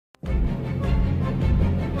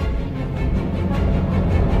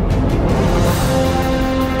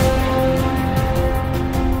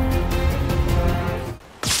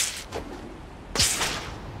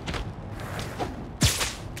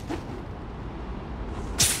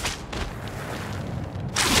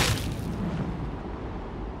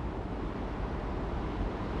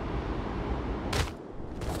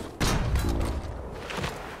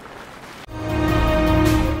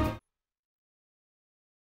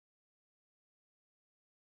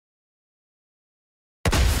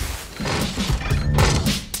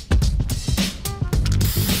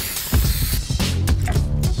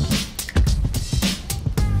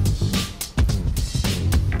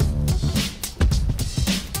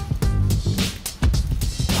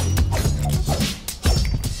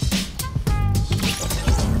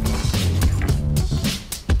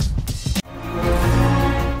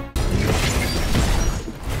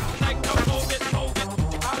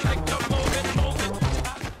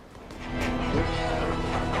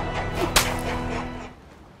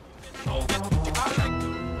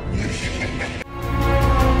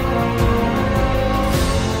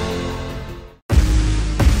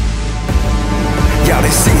how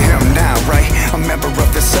they see him now, right? A member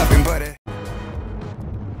of the seven, but it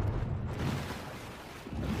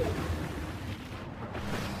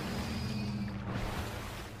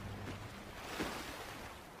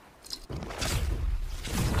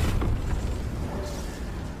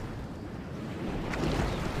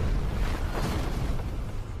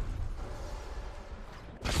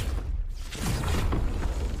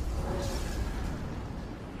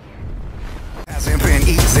hasn't been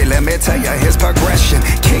easy, let me tell you his progression.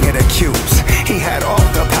 King of the cubes, he had all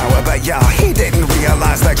the power, but y'all, he didn't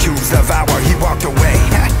realize the cubes devour. He walked away,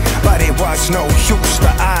 but it was no use. The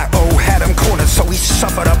I.O. had him cornered, so he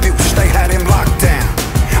suffered abuse. They had him locked down,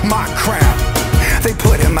 my crown. They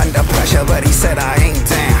put him under pressure, but he said I ain't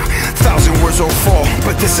down. 1,000 words will fall,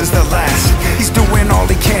 but this is the last. He's doing all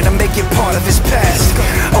he can to make it part of his past.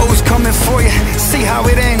 Always coming for you, see how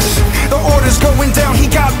it ends. The order's going down, he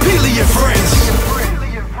got billion friends.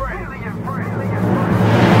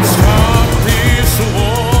 Stop this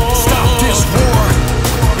war. Stop this war.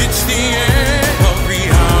 It's the end of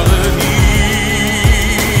reality.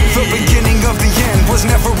 The beginning of the end was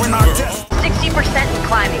never in our death. 60% in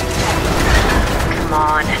climbing. Come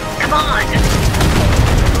on, come on.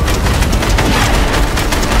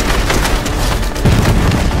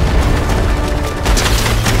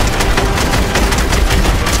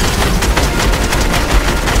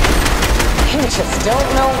 You just don't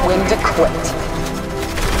know when to quit.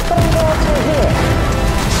 But I'm glad you're here.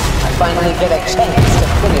 I finally get a chance to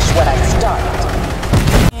finish what I started.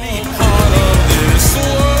 Part of this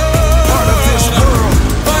world. Part of this world.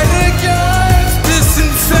 Fight against this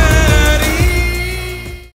insanity.